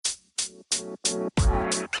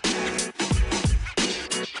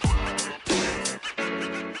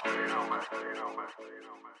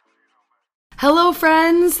Hello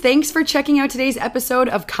friends! Thanks for checking out today's episode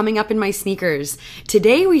of Coming Up in My Sneakers.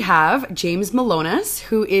 Today we have James Malonis,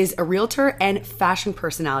 who is a realtor and fashion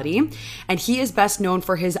personality, and he is best known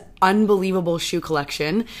for his unbelievable shoe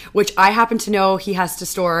collection, which I happen to know he has to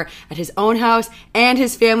store at his own house and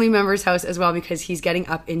his family member's house as well, because he's getting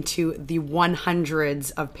up into the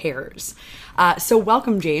 100s of pairs. So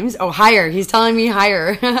welcome, James. Oh, higher. He's telling me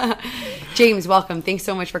higher. James, welcome. Thanks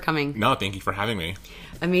so much for coming. No, thank you for having me.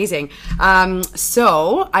 Amazing.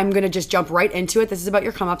 So I'm going to just jump right into it. This is about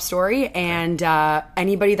your come up story, and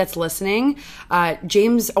anybody that's listening,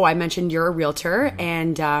 James, I mentioned you're a realtor,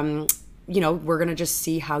 and we're going to just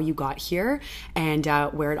see how you got here and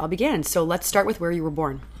where it all began. So let's start with where you were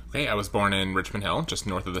born. Okay, I was born in Richmond Hill, just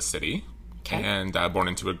north of the city, and born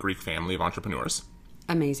into a Greek family of entrepreneurs.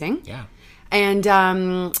 Amazing. Yeah. And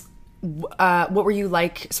what were you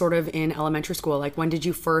like sort of in elementary school? Like, when did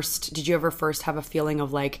you ever first have a feeling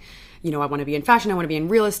of like, I want to be in fashion, I want to be in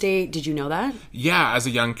real estate? Did you know that? Yeah, as a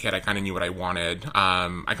young kid, I kind of knew what I wanted.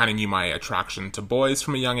 I kind of knew my attraction to boys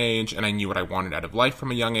from a young age, and I knew what I wanted out of life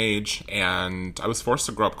from a young age, and I was forced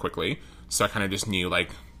to grow up quickly, so I kind of just knew, like,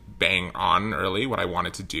 bang on early what I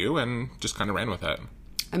wanted to do, and just kind of ran with it.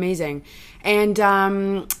 Amazing. And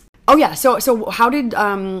so how did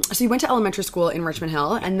so you went to elementary school in Richmond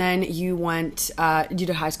Hill, and then you went you did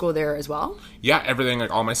high school there as well? Yeah, everything, like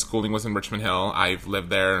all my schooling was in Richmond Hill. I've lived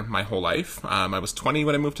there my whole life. I was 20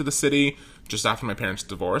 when I moved to the city, just after my parents'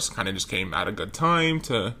 divorce. Kind of just came at a good time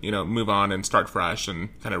to, move on and start fresh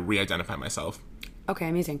and kind of re-identify myself. Okay,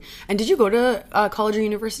 amazing. And did you go to college or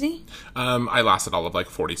university? I lasted all of like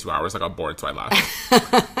 42 hours. I got bored, so I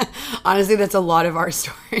left. Honestly, that's a lot of our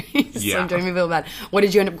stories. Yeah. So I'm trying to feel bad. What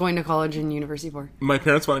did you end up going to college and university for? My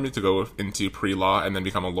parents wanted me to go into pre-law and then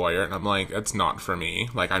become a lawyer, and I'm like, it's not for me.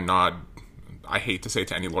 Like, I hate to say it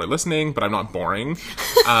to any lawyer listening, but I'm not boring.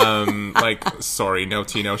 Sorry, no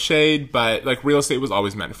tea, no shade, but like real estate was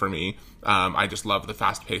always meant for me. I just love the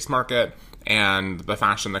fast-paced market and the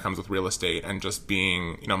fashion that comes with real estate and just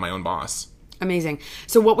being, my own boss. Amazing.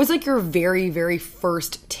 So what was like your very, very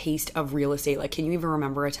first taste of real estate? Like, can you even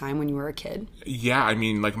remember a time when you were a kid? Yeah, I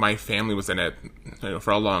mean, like my family was in it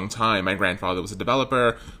for a long time. My grandfather was a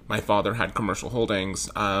developer. My father had commercial holdings.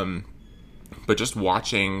 But just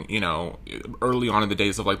watching, early on in the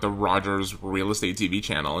days of like the Rogers real estate TV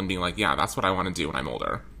channel and being like, yeah, that's what I want to do when I'm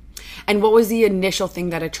older. And what was the initial thing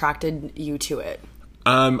that attracted you to it?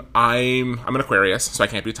 I'm an Aquarius, so I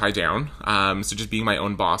can't be tied down. So just being my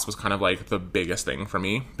own boss was kind of like the biggest thing for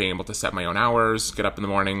me. Being able to set my own hours, get up in the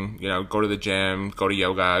morning, go to the gym, go to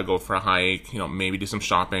yoga, go for a hike, maybe do some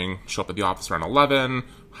shopping, show up at the office around 11,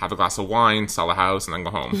 have a glass of wine, sell a house, and then go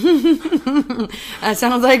home. That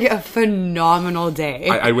sounds like a phenomenal day.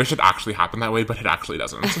 I wish it actually happened that way, but it actually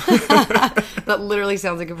doesn't. That literally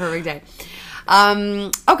sounds like a perfect day.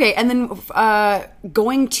 Okay, and then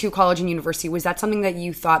going to college and university, was that something that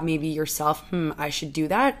you thought maybe yourself, I should do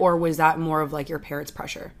that? Or was that more of like your parents'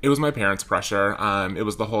 pressure? It was my parents' pressure. It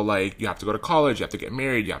was the whole like, you have to go to college, you have to get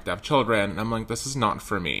married, you have to have children. And I'm like, this is not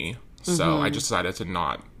for me. So I just decided to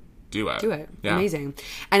not do it. Yeah. Amazing.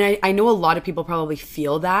 And I know a lot of people probably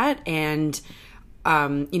feel that, and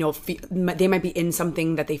they might be in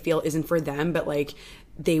something that they feel isn't for them, but like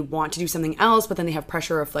they want to do something else, but then they have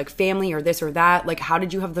pressure of like family or this or that. Like, how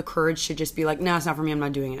did you have the courage to just be like, no, it's not for me, I'm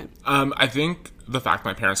not doing it? I think the fact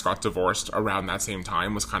my parents got divorced around that same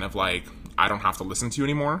time was kind of like, I don't have to listen to you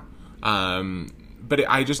anymore. But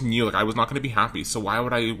I just knew like I was not going to be happy. So why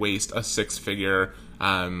would I waste a 6-figure,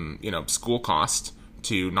 school cost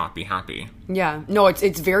to not be happy? Yeah, no,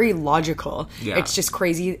 it's very logical. Yeah. It's just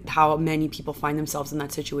crazy how many people find themselves in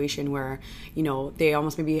that situation where, they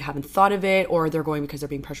almost maybe haven't thought of it, or they're going because they're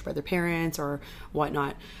being pressured by their parents or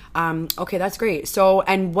whatnot. Okay, that's great. So,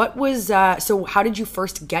 and what was, so how did you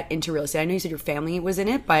first get into real estate? I know you said your family was in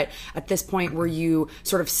it, but at this point, were you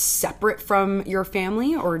sort of separate from your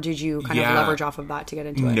family, or did you kind of leverage off of that to get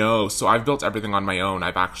into it? No, so I've built everything on my own.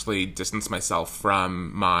 I've actually distanced myself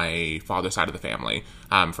from my father's side of the family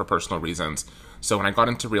for personal reasons. So when I got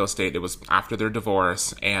into real estate, it was after their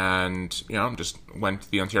divorce, and, just went to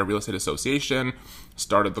the Ontario Real Estate Association,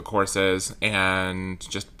 started the courses, and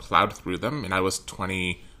just plowed through them. And I was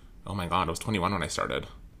 21 when I started.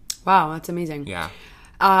 Wow, that's amazing. Yeah.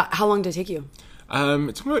 How long did it take you?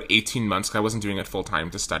 It took me about 18 months because I wasn't doing it full time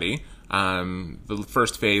to study. The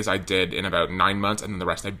first phase I did in about 9 months, and then the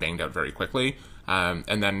rest I banged out very quickly.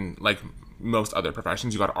 And then, like most other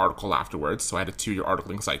professions, you got to article afterwards. So I had a 2-year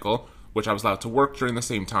articling cycle, which I was allowed to work during the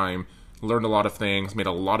same time, learned a lot of things, made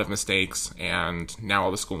a lot of mistakes, and now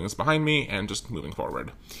all the schooling is behind me and just moving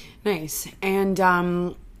forward. Nice.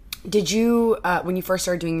 And did you, when you first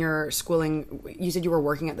started doing your schooling, you said you were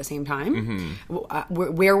working at the same time?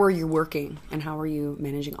 Where were you working, and how were you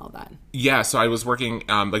managing all of that? Yeah, so I was working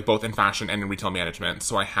like both in fashion and in retail management.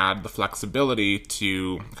 So I had the flexibility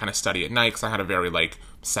to kind of study at night because I had a very like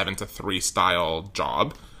 7 to 3 style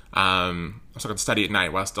job. So I could study at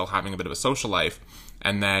night while still having a bit of a social life.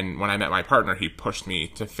 And then when I met my partner, he pushed me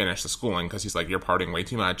to finish the schooling because he's like, you're partying way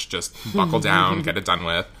too much. Just buckle down, get it done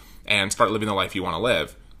with, and start living the life you want to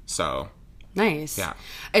live. So nice. Yeah.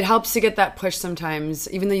 It helps to get that push sometimes,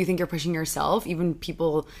 even though you think you're pushing yourself. Even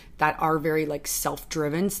people that are very like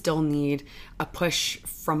self-driven still need a push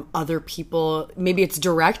from other people. Maybe it's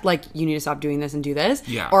direct, like you need to stop doing this and do this.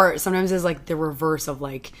 Yeah. Or sometimes it's like the reverse of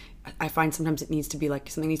like, I find sometimes it needs to be like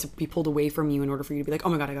something needs to be pulled away from you in order for you to be like, oh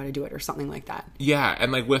my God, I got to do it, or something like that. Yeah.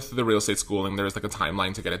 And like with the real estate schooling, there's like a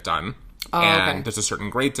timeline to get it done. And there's a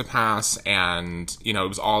certain grade to pass, and you know, it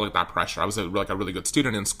was all like that pressure. I was a really good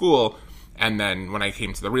student in school, and then when I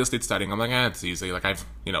came to the real estate studying, I'm like, it's easy. Like I've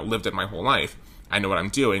lived it my whole life. I know what I'm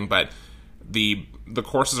doing, but the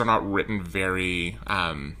courses are not written very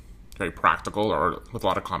very practical or with a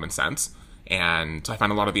lot of common sense. And I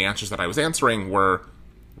find a lot of the answers that I was answering were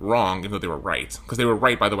wrong, even though they were right. Because they were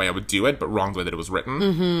right by the way I would do it, but wrong the way that it was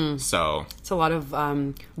written. So it's a lot of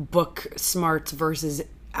book smarts versus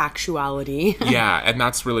actuality. Yeah, and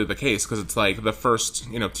that's really the case, because it's like the first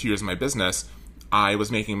 2 years of my business, I was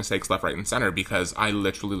making mistakes left, right, and center because I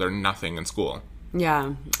literally learned nothing in school.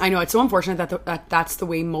 Yeah, I know. It's so unfortunate that that's the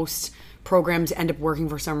way most programs end up working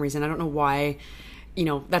for some reason. I don't know why.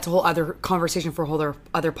 That's a whole other conversation for a whole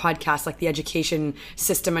other podcast, like the education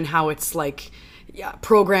system and how it's like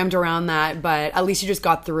programmed around that. But at least you just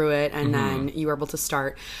got through it, and then you were able to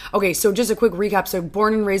start. Okay, so just a quick recap. So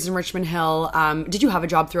born and raised in Richmond Hill. Did you have a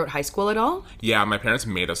job throughout high school at all? Yeah, my parents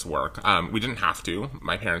made us work. We didn't have to.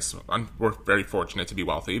 My parents were very fortunate to be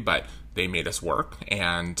wealthy, but they made us work.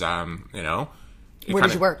 And, Where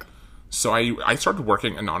did you work? So I started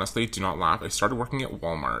working, and honestly, do not laugh, I started working at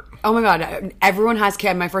Walmart. Oh my God, everyone has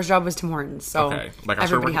kids. My first job was Tim Hortons, so okay. Like I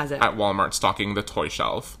everybody has it. At Walmart, stocking the toy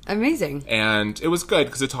shelf. Amazing. And it was good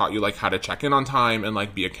because it taught you like how to check in on time and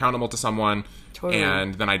like be accountable to someone. Totally.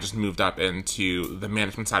 And then I just moved up into the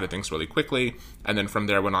management side of things really quickly. And then from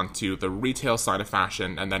there went on to the retail side of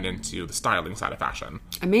fashion, and then into the styling side of fashion.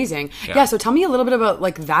 Amazing. Yeah, so tell me a little bit about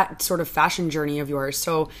like that sort of fashion journey of yours.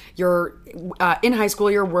 So you're in high school,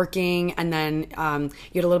 you're working, and then you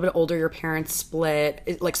get a little bit older, your parents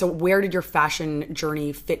split. So where did your fashion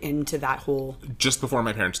journey fit into that whole? Just before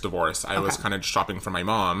my parents' divorce, I was kind of shopping for my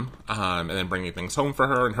mom, and then bringing things home for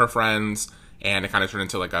her and her friends. And it kind of turned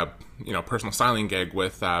into like a personal styling gig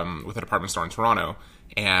with a department store in Toronto,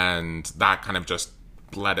 and that kind of just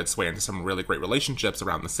led its way into some really great relationships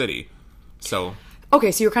around the city. So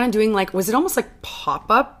okay, so you're kind of doing like, was it almost like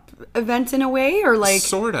pop-up events in a way, or like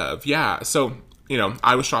sort of, yeah. So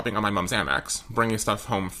I was shopping on my mom's Amex, bringing stuff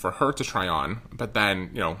home for her to try on. But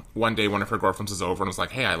then one day one of her girlfriends was over and was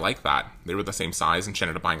like, "Hey, I like that." They were the same size, and she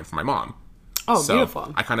ended up buying it for my mom. Oh, so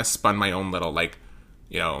beautiful. I kind of spun my own little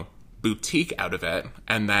boutique out of it,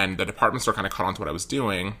 and then the department store kind of caught on to what I was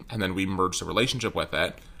doing, and then we merged a relationship with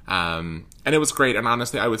it, and it was great. And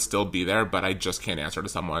honestly, I would still be there, but I just can't answer to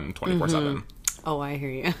someone 24/7. Oh, I hear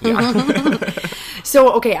you. Yeah.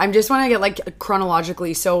 So okay, I just want to get like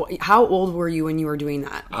chronologically. So how old were you when you were doing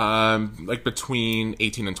that? Like between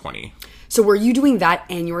 18 and 20. So were you doing that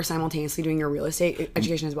and you were simultaneously doing your real estate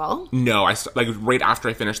education as well? No, right after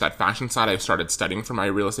I finished that fashion side, I started studying for my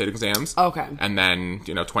real estate exams. Okay. And then,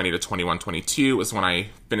 20 to 21, 22 is when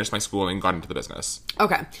I finished my schooling and got into the business.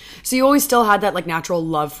 Okay. So you always still had that like natural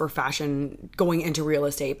love for fashion going into real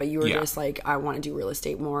estate, but you were just like, I want to do real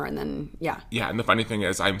estate more, and then, Yeah, and the funny thing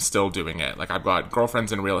is I'm still doing it. Like I've got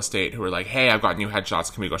girlfriends in real estate who are like, "Hey, I've got new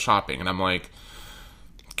headshots, can we go shopping?" And I'm like,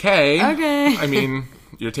 Okay. I mean,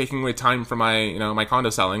 you're taking away time from my, my condo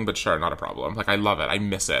selling, but sure, not a problem. Like, I love it. I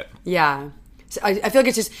miss it. Yeah. So I feel like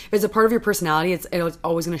it's just, if it's a part of your personality, it's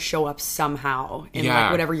always going to show up somehow in like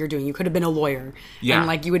whatever you're doing. You could have been a lawyer. Yeah. And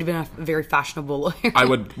like you would have been a very fashionable lawyer. I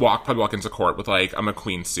would probably walk into court with like a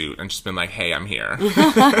McQueen suit and just been like, "Hey, I'm here."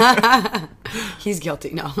 He's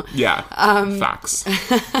guilty. No. Yeah. Facts.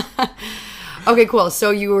 Okay, cool.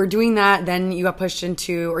 So you were doing that, then you got pushed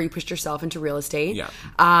you pushed yourself into real estate. Yeah.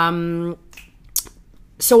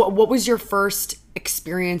 So what was your first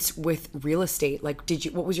experience with real estate? Like,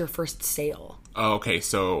 what was your first sale? Oh, okay,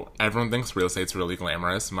 so everyone thinks real estate's really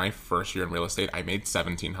glamorous. My first year in real estate, I made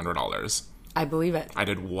 $1,700. I believe it. I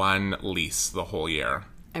did one lease the whole year.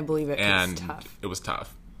 I believe it. And it was tough. It was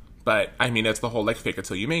tough. But I mean, it's the whole like fake it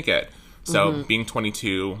till you make it. So being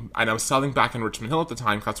 22, and I was selling back in Richmond Hill at the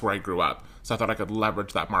time, 'cause that's where I grew up. So I thought I could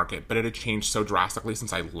leverage that market. But it had changed so drastically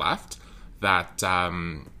since I left that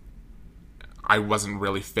I wasn't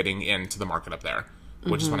really fitting into the market up there,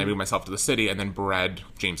 which is when I moved myself to the city and then bred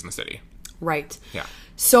James in the city. Right. Yeah.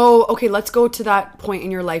 So, okay, let's go to that point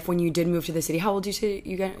in your life when you did move to the city. How old did you say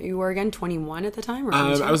you were again? 21 at the time? Or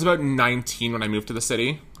I was about 19 when I moved to the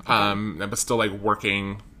city. I was still like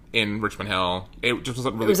working in Richmond Hill. It just was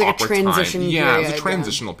a really awkward time. Yeah, it was a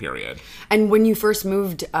transitional period. And when you first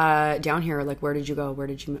moved down here, like where did you go? Where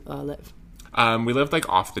did you live? We lived like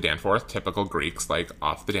off the Danforth, typical Greeks, like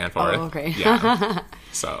off the Danforth. Oh, okay. Yeah.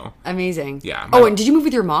 So. Amazing. Yeah. And did you move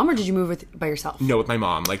with your mom or did you move by yourself? No, with my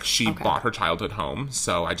mom. Like she bought her childhood home,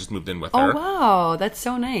 so I just moved in with Oh, her. wow. That's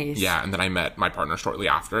so nice. Yeah, and then I met my partner shortly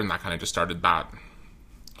after, and that kind of just started that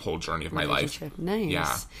whole journey of my life. Nice.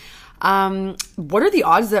 Yeah. What are the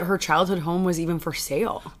odds that her childhood home was even for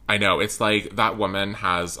sale? I know. It's like that woman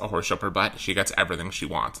has a horse up her butt. She gets everything she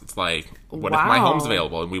wants. It's like, what if my home's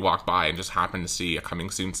available? And we walked by and just happened to see a coming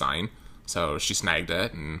soon sign. So she snagged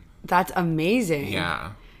it. And that's amazing.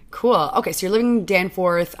 Yeah. Cool. Okay, so you're living in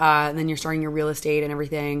Danforth, and then you're starting your real estate and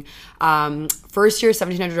everything. First year,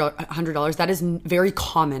 $1,700. That is very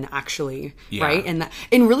common, actually, right? And that,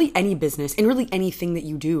 in really any business, in really anything that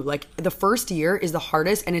you do, like the first year is the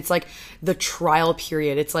hardest, and it's like the trial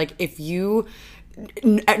period. It's like if you...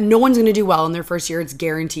 No one's going to do well in their first year. It's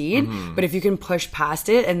guaranteed. But if you can push past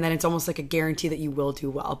it, and then it's almost like a guarantee that you will do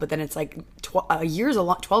well. But then it's like a year's a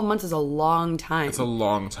lot. 12 months is a long time. It's a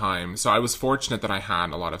long time. So I was fortunate that I had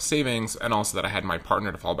a lot of savings, and also that I had my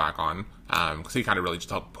partner to fall back on, because he kind of really just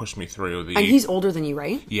helped push me through the. And he's older than you,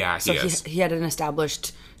 right? Yeah, he is. He had an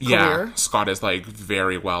established career. Yeah, Scott is like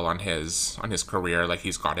very well on his career. Like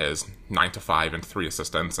he's got his 9 to 5 and 3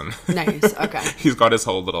 assistants, and nice. Okay. He's got his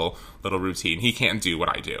whole little routine. He can't do what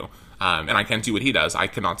I do, and I can't do what he does. I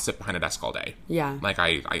cannot sit behind a desk all day. Yeah. Like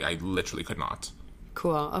I literally could not.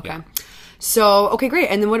 Cool. Okay. Yeah. So okay, great.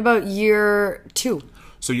 And then what about year 2?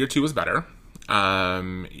 So year 2 was better.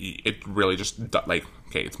 It really just like.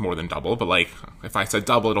 Okay, it's more than double, but like if I said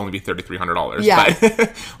double, it'd only be $3,300. Yeah.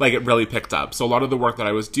 But like it really picked up. So a lot of the work that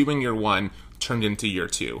I was doing year 1 turned into year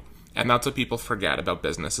 2, and that's what people forget about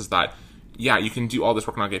business is that yeah, you can do all this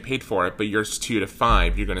work and not get paid for it, but years 2 to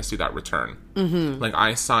 5, you're going to see that return. Like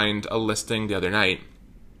I signed a listing the other night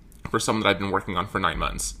for someone that I've been working on for 9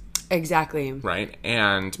 months. Exactly. Right,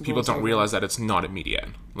 and people don't realize that it's not immediate.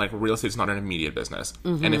 Like real estate is not an immediate business,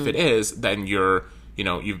 and if it is, then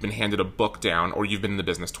you've been handed a book down or you've been in the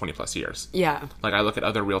business 20 plus years. Yeah. Like I look at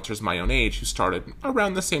other realtors my own age who started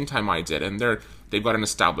around the same time I did, and they've got an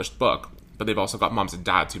established book, but they've also got moms and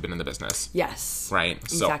dads who've been in the business. Yes. Right?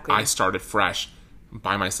 Exactly. So I started fresh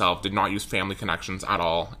by myself, did not use family connections at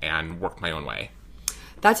all, and worked my own way.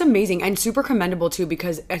 That's amazing and super commendable too,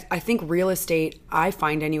 because I think real estate, I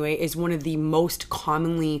find anyway, is one of the most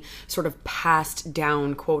commonly sort of passed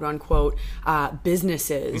down, quote unquote,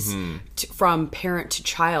 businesses from parent to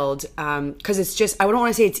child. Because it's just, I don't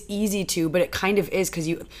want to say it's easy to, but it kind of is, because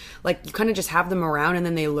you kind of just have them around and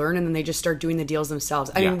then they learn and then they just start doing the deals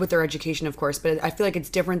themselves. I mean, with their education, of course, but I feel like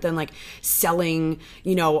it's different than like selling,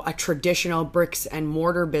 a traditional bricks and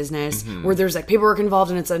mortar business where there's like paperwork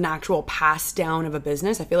involved and it's an actual pass down of a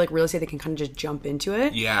business. I feel like real estate, they can kind of just jump into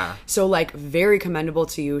it. Yeah. So like very commendable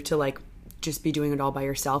to you to like just be doing it all by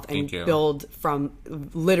yourself and build from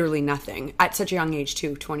literally nothing at such a young age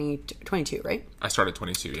too. 22, right? I started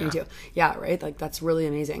 22, 22. Yeah, right? Like that's really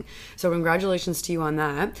amazing. So congratulations to you on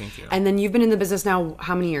that. Thank you. And then you've been in the business now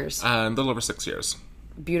how many years? A little over 6 years.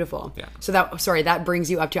 Beautiful. Yeah. So that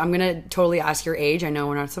brings you up to, I'm going to totally ask your age. I know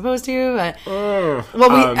we're not supposed to, but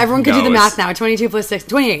everyone can do the math now. 22 plus 6,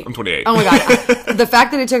 28. I'm 28. Oh my God. The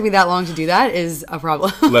fact that it took me that long to do that is a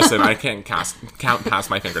problem. Listen, I can't count past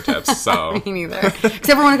my fingertips, so. Me neither. Except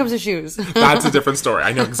for when it comes to shoes. That's a different story.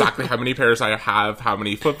 I know exactly how many pairs I have, how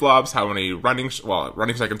many flip-flops, how many running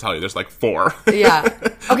shoes I can tell you. There's like 4.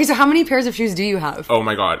 Yeah. Okay, so how many pairs of shoes do you have? Oh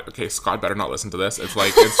my God. Okay, Scott better not listen to this. It's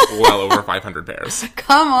well over 500 pairs.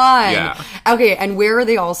 Come on. Yeah. Okay, and where are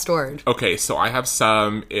they all stored? Okay, so I have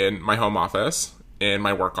some in my home office, in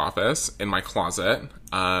my work office, in my closet.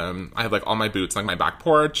 I have like all my boots, like my back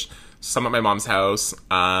porch, some at my mom's house.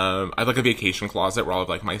 I have like a vacation closet where all of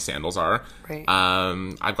like my sandals are. Right.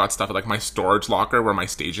 I've got stuff at like my storage locker where my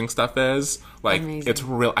staging stuff is. Like, amazing. it's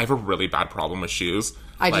real. I have a really bad problem with shoes.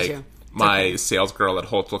 I do too. my sales girl at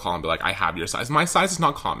Holtz will call and be like, I have your size. My size is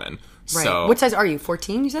not common. Right. So, what size are you?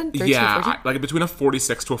 14, you said? 13, yeah, 14? like between a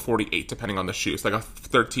 46 to a 48, depending on the shoe. So like a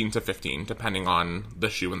 13 to 15, depending on the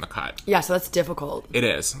shoe and the cut. Yeah, so that's difficult. It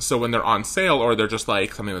is. So when they're on sale or they're just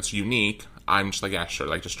like something that's unique, I'm just like, yeah, sure,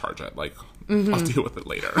 like just charge it. Like, I'll deal with it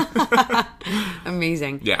later.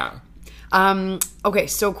 Amazing. Yeah. Okay,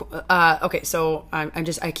 so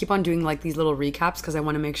I keep on doing like these little recaps because I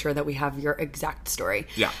want to make sure that we have your exact story.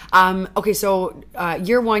 Yeah. Okay, so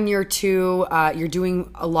year 1, year 2, you're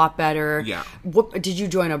doing a lot better. Yeah. What did you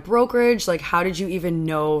join a brokerage? Like, how did you even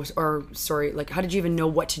know? How did you even know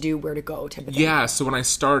what to do, where to go, type of thing? Yeah. So when I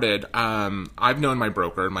started, I've known my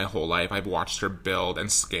broker my whole life. I've watched her build and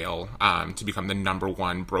scale to become the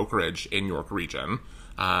 #1 brokerage in York Region.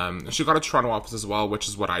 She got a Toronto office as well, which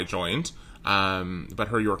is what I joined. But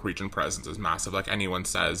her York Region presence is massive. Like anyone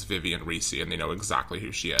says Vivian Reese and they know exactly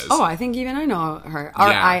who she is. Oh, I think even I know her.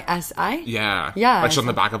 R-I-S-I? Yeah. Yeah. Like she's on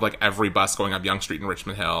the back of like every bus going up Yonge Street in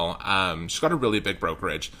Richmond Hill. She's got a really big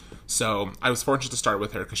brokerage. So I was fortunate to start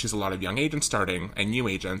with her because she's a lot of young agents starting and new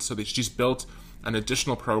agents. So she's built an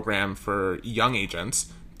additional program for young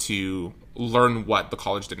agents to learn what the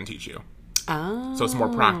college didn't teach you. Oh. So it's more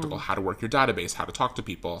practical, how to work your database, how to talk to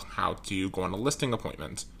people, how to go on a listing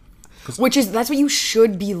appointment. That's what you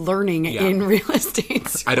should be learning in real estate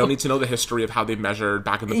school. I don't need to know the history of how they measured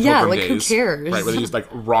back in the Pilgrim days. Who cares? Right, where they used like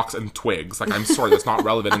rocks and twigs. Like, I'm sorry, that's not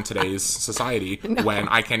relevant in today's society when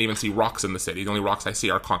I can't even see rocks in the city. The only rocks I see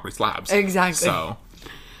are concrete slabs. Exactly. So.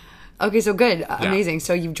 Okay, so good. Amazing.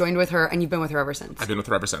 So you've joined with her and you've been with her ever since. I've been with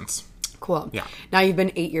her ever since. Cool. Yeah. Now you've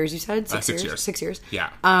been 8 years, you said? 6 years. 6 years. Yeah.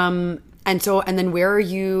 And then where are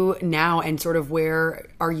you now and sort of where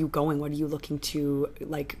are you going? What are you looking to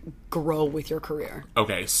like grow with your career?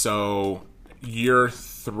 Okay, so year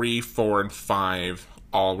 3, 4, and 5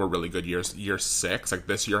 all were really good years. Year 6, like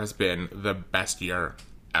this year has been the best year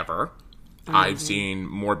ever. I've seen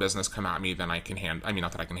more business come at me than I can handle. I mean,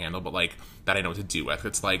 not that I can handle, but like that I know what to do with.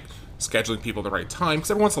 It's like scheduling people the right time because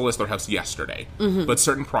everyone wants to list their house yesterday, but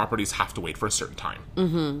certain properties have to wait for a certain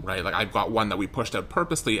time, right? Like I've got one that we pushed out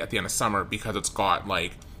purposely at the end of summer because it's got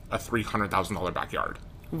like a $300,000 backyard,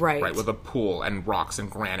 right, with a pool and rocks and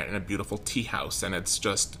granite and a beautiful tea house, and it's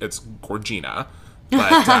Gorgina. But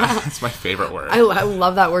it's my favorite word. I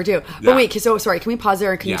love that word too. But wait, so sorry, can we pause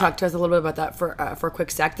there and can you talk to us a little bit about that for a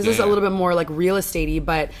quick sec? This is a little bit more like real estate-y,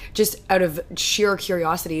 but just out of sheer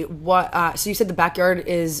curiosity, what? So you said the backyard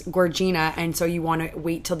is Gorgina, and so you want to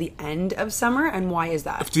wait till the end of summer, and why is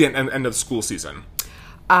that? To the end of school season.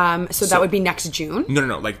 So that would be next June?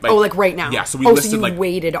 No. Like right now. Yeah, so we listed so you like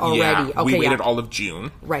waited already. Yeah, okay, we waited all of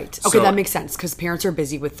June. Right. Okay, that makes sense because parents are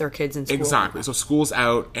busy with their kids in school. Exactly. So school's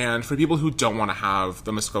out, and for people who don't want to have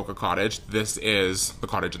the Muskoka cottage, this is the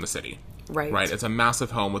cottage in the city. Right. Right. It's a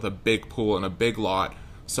massive home with a big pool and a big lot.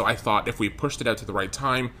 So I thought if we pushed it out to the right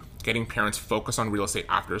time, getting parents focused on real estate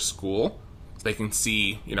after school, they can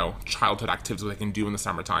see, childhood activities they can do in the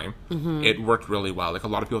summertime. It worked really well. Like a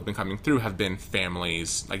lot of people have been coming through have been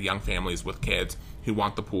families, like young families with kids who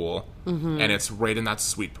want the pool. And it's right in that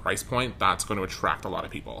sweet price point that's going to attract a lot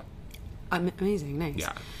of people. Amazing. Nice.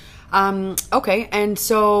 Yeah. Okay, and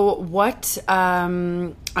so what,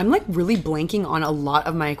 I'm like really blanking on a lot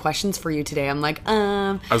of my questions for you today. I'm like,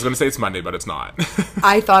 I was going to say it's Monday, but it's not.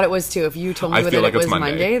 I thought it was too. If you told me that like it was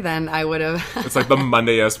Monday, then I would have. It's like the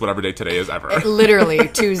Mondayest, whatever day today is ever. Literally,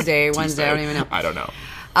 Tuesday, Wednesday, I don't even know. I don't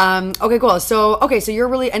know. Okay, cool. So you're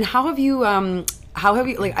really, and how have you,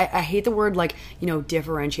 like, I hate the word, like,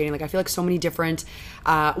 differentiating. Like, I feel like so many different,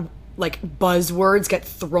 like buzzwords get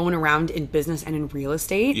thrown around in business and in real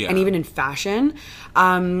estate and even in fashion.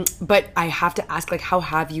 But I have to ask, like, how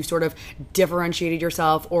have you sort of differentiated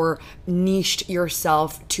yourself or niched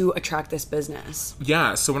yourself to attract this business?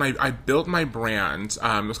 Yeah. So when I built my brand,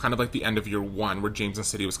 it was kind of like the end of year 1 where James and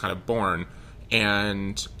City was kind of born.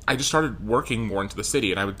 And I just started working more into the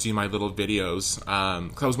city and I would do my little videos.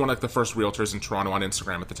 Cause I was one of like the first realtors in Toronto on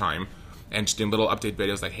Instagram at the time. And just doing little update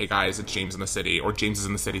videos like, hey guys, it's James in the city, or James is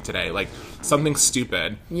in the city today. Like, something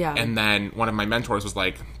stupid. Yeah. And then one of my mentors was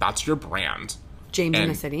like, that's your brand. James in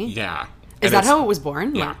the city? Yeah. Is that how it was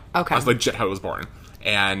born? Yeah. Like, okay. That's legit how it was born.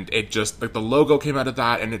 And it just, like, the logo came out of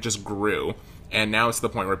that, and it just grew. And now it's to the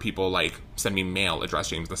point where people like send me mail addressed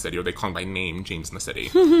James in the City, or they call me by name James in the City,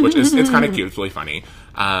 which is it's kind of cute. It's really funny.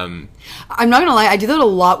 I'm not gonna lie, I do that a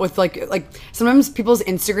lot with like sometimes people's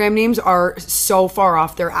Instagram names are so far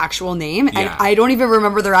off their actual name, and I don't even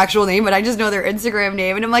remember their actual name, but I just know their Instagram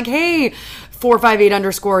name, and I'm like, hey,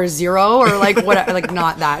 458_0 or like what, like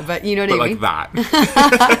not that, but you know what I mean? Like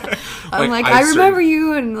that. I'm like I remember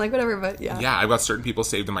you and like whatever, but yeah. Yeah, I've got certain people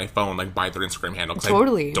saved in my phone like by their Instagram handle because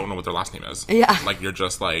totally I don't know what their last name is. Yeah, like you're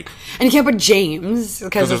just like, and you can't put James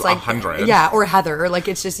because there's it's like 100. Yeah, or Heather. Like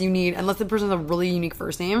it's just you need, unless the person has a really unique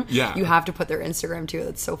first name. Yeah, you have to put their Instagram too.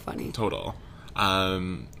 That's so funny. Total.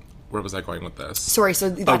 Where was I going with this? Sorry, so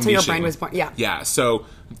that's how your brand was born. Yeah. Yeah, so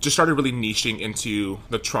just started really niching into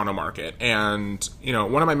the Toronto market. And, you know,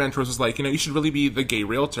 one of my mentors was like, you know, you should really be the gay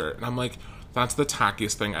realtor. And I'm like, that's the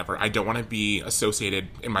tackiest thing ever. I don't want to be associated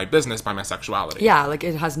in my business by my sexuality. Yeah, like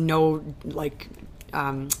it has no, like,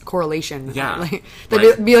 correlation. Yeah. Like,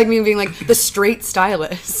 that'd be like me being like the straight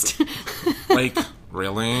stylist. Like,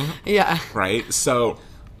 really? Yeah. Right? So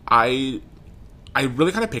I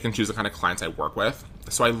really kind of pick and choose the kind of clients I work with.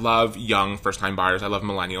 So I love young first-time buyers. I love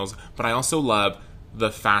millennials. But I also love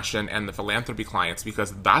the fashion and the philanthropy clients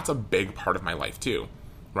because that's a big part of my life too,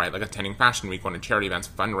 right? Like attending Fashion Week, going to charity events,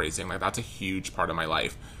 fundraising. Like that's a huge part of my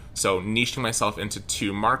life. So niching myself into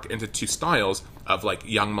two styles of like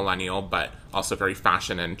young millennial, but also very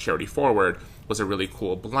fashion and charity forward was a really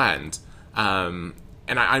cool blend. And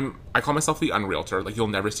I call myself the unrealtor. Like you'll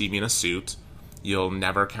never see me in a suit. You'll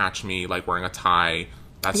never catch me like wearing a tie.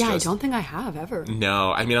 That's I don't think I have ever.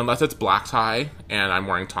 No, I mean, unless it's black tie and I'm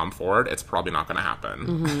wearing Tom Ford, it's probably not going to happen.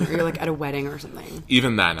 Mm-hmm. Or you're like at a wedding or something.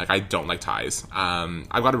 Even then, like I don't like ties.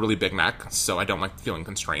 I've got a really big neck, so I don't like feeling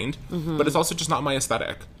constrained. Mm-hmm. But it's also just not my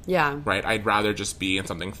aesthetic. Yeah. Right? I'd rather just be in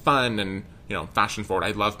something fun and, you know, fashion forward.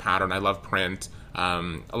 I love pattern. I love print.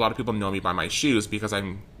 A lot of people know me by my shoes because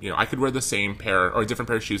I'm, you know, I could wear the same pair or a different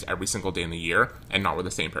pair of shoes every single day in the year and not wear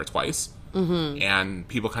the same pair twice. Mm-hmm. And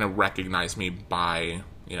people kind of recognize me by,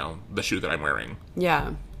 you know, the shoe that I'm wearing.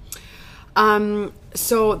 Yeah.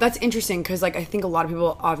 So that's interesting because like I think a lot of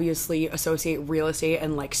people obviously associate real estate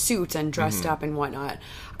and like suits and dressed up and whatnot.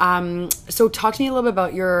 So talk to me a little bit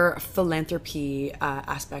about your philanthropy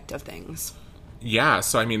aspect of things. Yeah,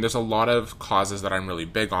 so I mean, there's a lot of causes that I'm really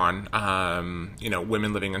big on. You know,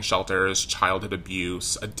 women living in shelters, childhood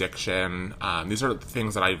abuse, addiction. These are the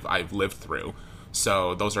things that I've lived through.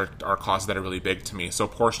 So those are causes that are really big to me. So a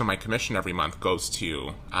portion of my commission every month goes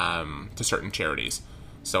to certain charities.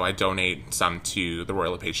 So I donate some to the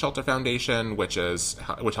Royal LePage Shelter Foundation, which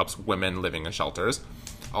helps women living in shelters.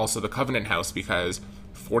 Also the Covenant House, because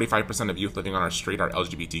 45% of youth living on our street are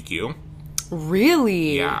LGBTQ.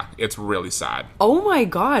 Really? Yeah, it's really sad. Oh my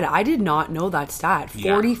god, I did not know that stat.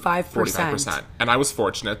 45%. 45%. And I was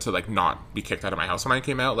fortunate to like not be kicked out of my house when I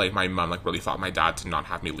came out. Like my mom like really fought my dad to not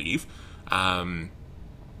have me leave.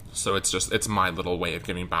 So it's my little way of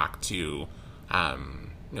giving back to, you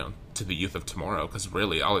know, to the youth of tomorrow. Because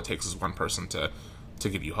really, all it takes is one person to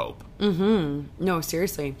give you hope. Mm-hmm. No,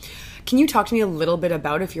 seriously. Can you talk to me a little bit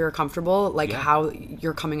about, if you're comfortable, like how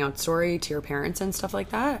your coming out story to your parents and stuff like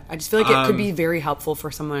that? I just feel like it could be very helpful for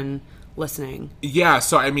someone listening. Yeah,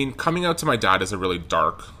 so I mean, coming out to my dad is a really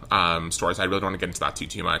dark story, so I really don't want to get into that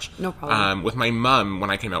too much. No problem. With my mom, when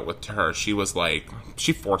I came out to her, she was like,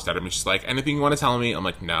 she forced it at me. She's like, anything you want to tell me? I'm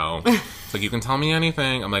like, no. It's like, you can tell me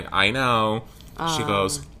anything. I'm like, I know. She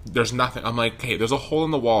goes, there's nothing. I'm like, hey, there's a hole in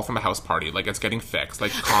the wall from a house party. Like, it's getting fixed.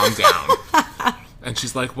 Like, calm down. And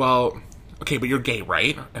she's like, well, okay, but you're gay,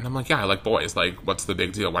 right? And I'm like, yeah, I like boys. Like, what's the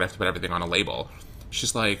big deal? Why do I have to put everything on a label?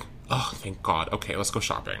 She's like, oh, thank God. Okay, let's go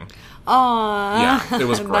shopping. Aww. Yeah, it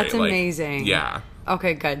was great. That's amazing. Yeah.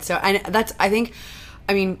 Okay, good. So, and that's, I think,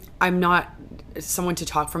 I mean, I'm not someone to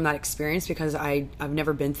talk from that experience because I've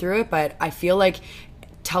never been through it, but I feel like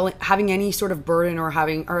having any sort of burden or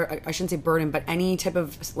I shouldn't say burden, but any type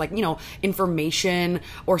of like, you know, information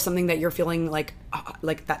or something that you're feeling like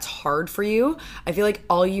that's hard for you. I feel like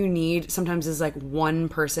all you need sometimes is like one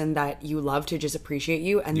person that you love to just appreciate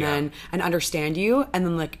you and then understand you. And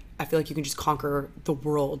then like, I feel like you can just conquer the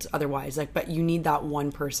world otherwise. Like, but you need that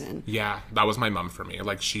one person. Yeah. That was my mom for me.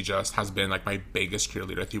 Like she just has been like my biggest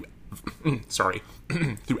cheerleader through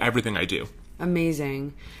through everything I do.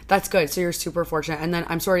 Amazing. That's good. So you're super fortunate. And then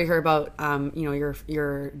I'm sorry to hear about, you know,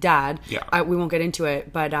 your dad. Yeah. We won't get into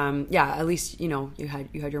it, but yeah, at least, you know, you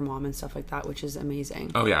had your mom and stuff like that, which is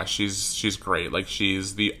amazing. Oh yeah, she's great. Like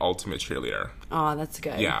she's the ultimate cheerleader. Oh, that's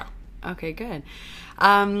good. Yeah. Okay, good.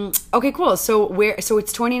 Okay, cool. So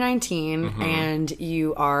it's 2019 and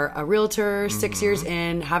you are a realtor, 6 years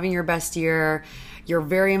in, having your best year. You're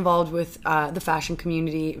very involved with the fashion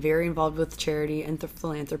community, very involved with charity and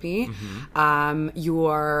philanthropy. You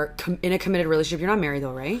are in a committed relationship. You're not married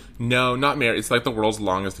though, right? No, not married. It's like the world's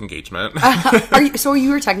longest engagement. So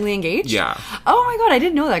you were technically engaged? Yeah. Oh my God, I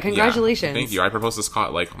didn't know that. Congratulations. Yeah, thank you. I proposed to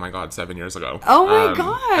Scott like, oh my God, 7 years ago. Oh my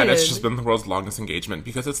God. And it's just been the world's longest engagement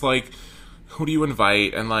because it's like, who do you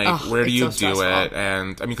invite and like where do you do it?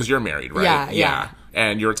 And I mean, because you're married, right? Yeah.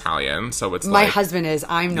 And you're Italian, so it's my like, husband is.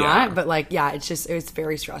 I'm not, but like, yeah, it's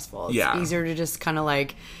very stressful. It's easier to just kind of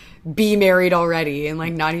like be married already and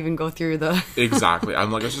like not even go through the exactly. I'm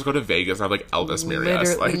like, let's just go to Vegas and have like Elvis marry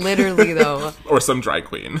us, like literally though, or some drag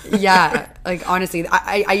queen. Yeah, like honestly,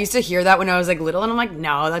 I used to hear that when I was like little, and I'm like,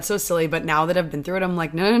 no, that's so silly. But now that I've been through it, I'm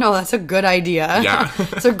like, no, that's a good idea. Yeah,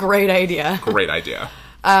 it's a great idea. Great idea.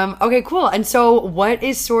 Okay, cool. And so what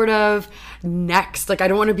is sort of next? Like, I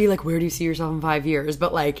don't want to be like, where do you see yourself in 5 years?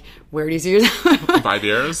 But like, where do you see yourself in 5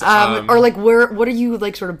 years? Or like, what are you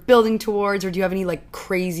like sort of building towards? Or do you have any like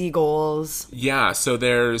crazy goals? Yeah, so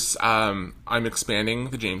there's, I'm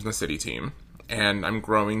expanding the James in the City team, and I'm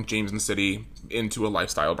growing James in the City into a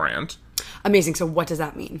lifestyle brand. Amazing. So what does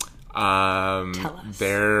that mean? Tell us.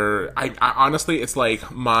 I honestly, it's like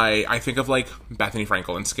I think of like Bethany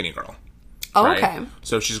Frankel and Skinny Girl. Oh, right? okay.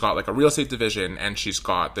 So she's got like a real estate division and she's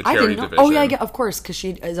got the charity division. Oh, yeah, of course, because she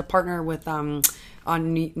is a partner with on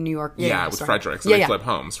New York. Yeah, with Frederick. So they flip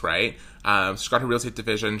homes, right? She's got her real estate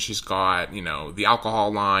division. She's got, the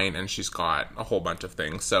alcohol line, and she's got a whole bunch of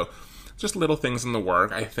things. So just little things in the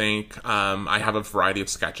work. I think I have a variety of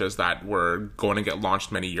sketches that were going to get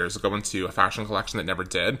launched many years ago into a fashion collection that never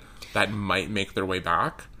did, that might make their way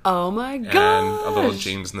back. Oh my god! And a little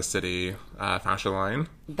James in the City fashion line.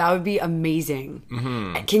 That would be amazing.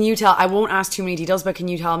 Mm-hmm. Can you tell? I won't ask too many details, but can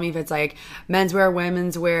you tell me if it's like menswear,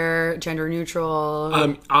 women's wear, gender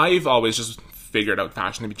neutral? I've always just figured out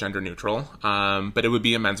fashion to be gender neutral, but it would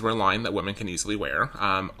be a menswear line that women can easily wear,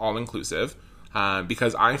 all inclusive.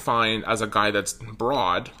 Because I find as a guy that's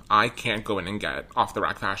broad, I can't go in and get off the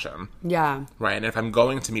rack fashion. Yeah. Right. And if I'm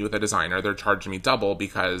going to meet with a designer, they're charging me double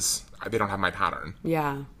because they don't have my pattern.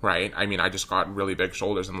 Yeah. Right. I mean, I just got really big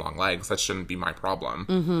shoulders and long legs. That shouldn't be my problem.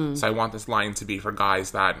 Mm-hmm. So I want this line to be for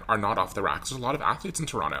guys that are not off the racks. There's a lot of athletes in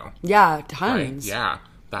Toronto. Yeah, tons. Right? Yeah.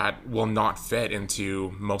 That will not fit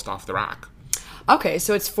into most off the rack. Okay.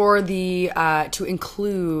 So it's for the, to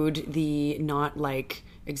include the not like...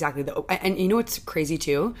 Exactly. And you know what's crazy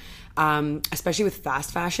too? Especially with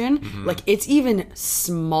fast fashion, mm-hmm. like it's even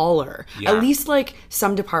smaller. Yeah. At least like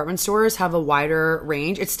some department stores have a wider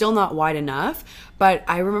range. It's still not wide enough. But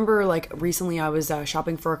I remember like recently I was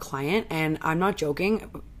shopping for a client, and I'm not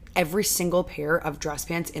joking, every single pair of dress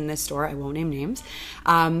pants in this store, I won't name names,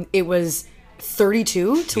 it was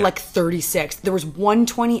 32 to like 36. There was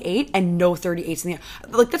 128 and no 38s in the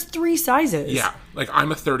like that's 3 sizes. Yeah, like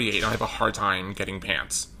I'm a 38 and I have a hard time getting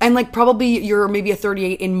pants. And like probably you're maybe a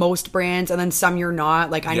 38 in most brands, and then some you're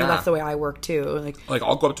not. Like I know that's the way I work too. Like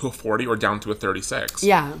I'll go up to a 40 or down to a 36.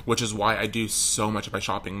 Yeah, which is why I do so much of my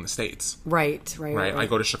shopping in the States. Right. I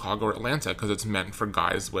go to Chicago or Atlanta because it's meant for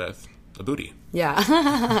guys with a booty.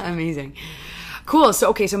 Yeah, amazing, cool. So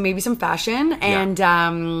okay, so maybe some fashion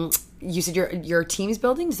and. You said your team's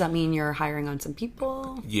building. Does that mean you're hiring on some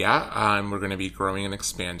people? Yeah, we're going to be growing and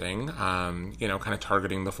expanding. Kind of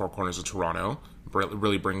targeting the four corners of Toronto,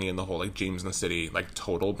 really bringing in the whole like James in the City like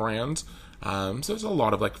total brand. So there's a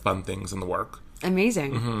lot of like fun things in the work.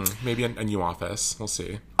 Amazing. Mm-hmm. Maybe a new office. We'll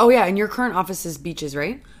see. Oh yeah, and your current office is Beaches,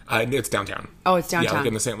 right? It's downtown. Oh, it's downtown. Yeah, like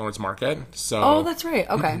in the St. Lawrence Market. So. Oh, that's right.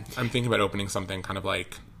 Okay. I'm thinking about opening something kind of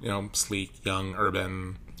like sleek, young,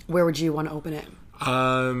 urban. Where would you want to open it?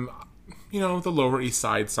 The Lower East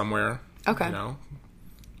Side somewhere. Okay. I'm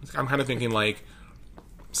kind of thinking like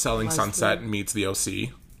Selling Sunset meets the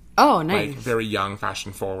OC. Oh, nice. Like very young,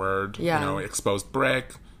 fashion forward. Yeah. Exposed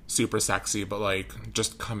brick, super sexy, but like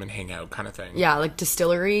just come and hang out kind of thing. Yeah, like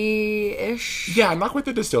distillery-ish. Yeah, not quite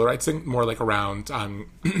the distillery. I'd think more like around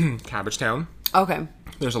Cabbagetown. Okay.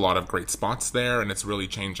 There's a lot of great spots there, and it's really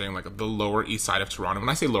changing, like, the Lower East Side of Toronto. When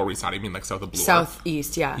I say Lower East Side, I mean, like, south of Bloor.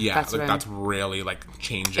 Southeast, yeah. Yeah, that's really, like,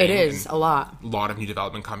 changing. It is, a lot. A lot of new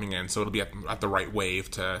development coming in, so it'll be at the right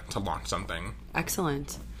wave to launch something.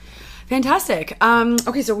 Excellent. Fantastic.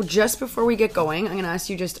 Okay, so just before we get going, I'm going to ask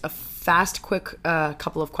you just a fast, quick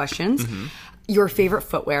couple of questions. Mm-hmm. Your favorite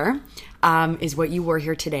footwear is what you wore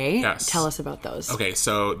here today. Yes. Tell us about those. Okay,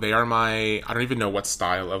 so they are I don't even know what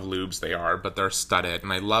style of lubes they are, but they're studded,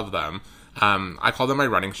 and I love them. I call them my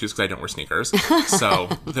running shoes because I don't wear sneakers. So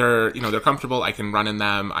they're comfortable. I can run in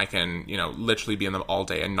them. I can, literally be in them all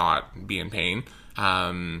day and not be in pain.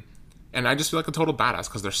 And I just feel like a total badass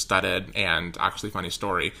because they're studded. And actually, funny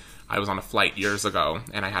story, I was on a flight years ago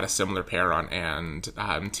and I had a similar pair on, and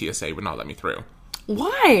TSA would not let me through.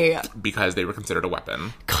 Why? Because they were considered a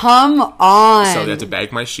weapon. Come on. So they had to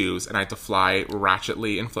bag my shoes, and I had to fly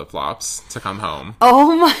ratchetly in flip-flops to come home.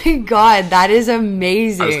 Oh my god, that is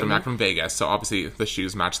amazing. I was coming back from Vegas, so obviously the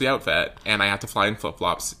shoes matched the outfit, and I had to fly in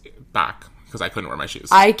flip-flops back because I couldn't wear my shoes.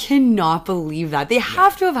 I cannot believe that. They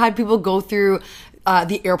have to have had people go through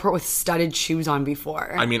the airport with studded shoes on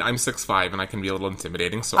before. I mean, I'm 6'5", and I can be a little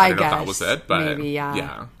intimidating, so I don't know if that was it, but maybe,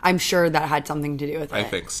 yeah. I'm sure that had something to do with it. I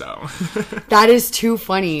think so. That is too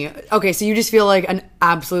funny. Okay, so you just feel like an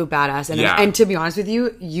absolute badass. And to be honest with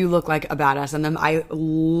you, you look like a badass in them. I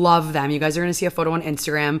love them. You guys are going to see a photo on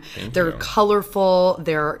Instagram. They're colorful.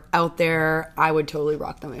 They're out there. I would totally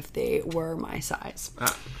rock them if they were my size.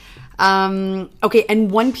 Okay,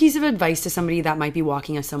 and one piece of advice to somebody that might be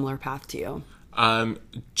walking a similar path to you.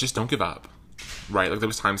 Just don't give up, right? Like, there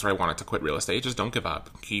was times where I wanted to quit real estate. Just don't give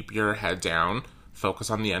up. Keep your head down, focus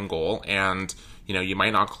on the end goal. And, you know, you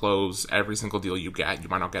might not close every single deal you get. You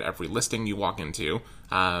might not get every listing you walk into,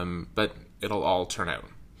 but it'll all turn out.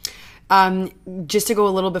 Just to go a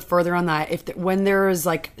little bit further on that, when there's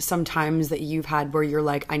like some times that you've had where you're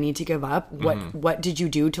like, I need to give up, what did you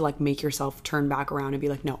do to like make yourself turn back around and be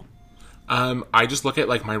like, no? I just look at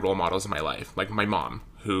like my role models in my life, like my mom,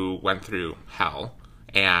 who went through hell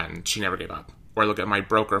and she never gave up. Or I look at my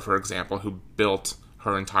broker, for example, who built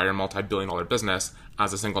her entire multi-billion-dollar business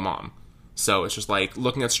as a single mom. So it's just like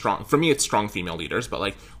looking at for me, it's strong female leaders, but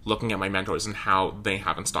like looking at my mentors and how they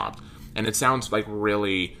haven't stopped. And it sounds like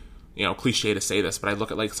really, you know, cliche to say this, but I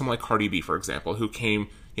look at like someone like Cardi B, for example, who came,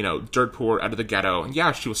 you know, dirt poor out of the ghetto. And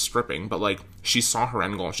yeah, she was stripping, but like she saw her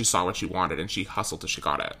end goal, she saw what she wanted, and she hustled till she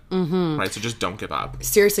got it. Right? So just don't give up.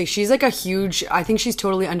 Seriously, she's like I think she's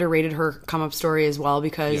totally underrated, her come up story as well,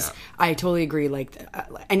 because I totally agree. Like,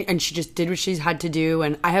 and she just did what she's had to do.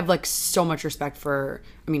 And I have like so much respect for,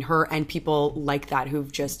 I mean, her and people like that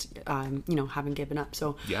who've just, you know, haven't given up.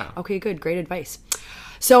 So yeah. Okay, good. Great advice.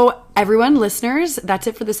 So everyone, listeners, that's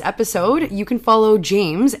it for this episode. You can follow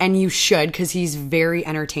James, and you should, because he's very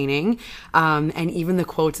entertaining. And even the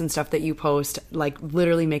quotes and stuff that you post, like,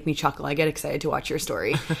 literally make me chuckle. I get excited to watch your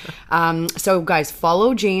story. So guys,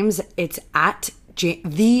 follow James. It's at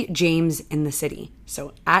the James in the City.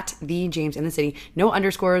 So at the James in the City. No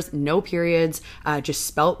underscores, no periods, just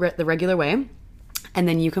spelt the regular way. And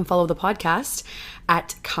then you can follow the podcast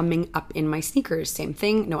at Coming Up in My Sneakers. Same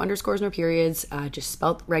thing, no underscores, no periods, just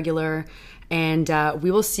spelt regular. And we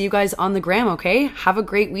will see you guys on the gram, okay? Have a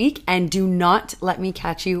great week, and do not let me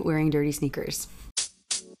catch you wearing dirty sneakers.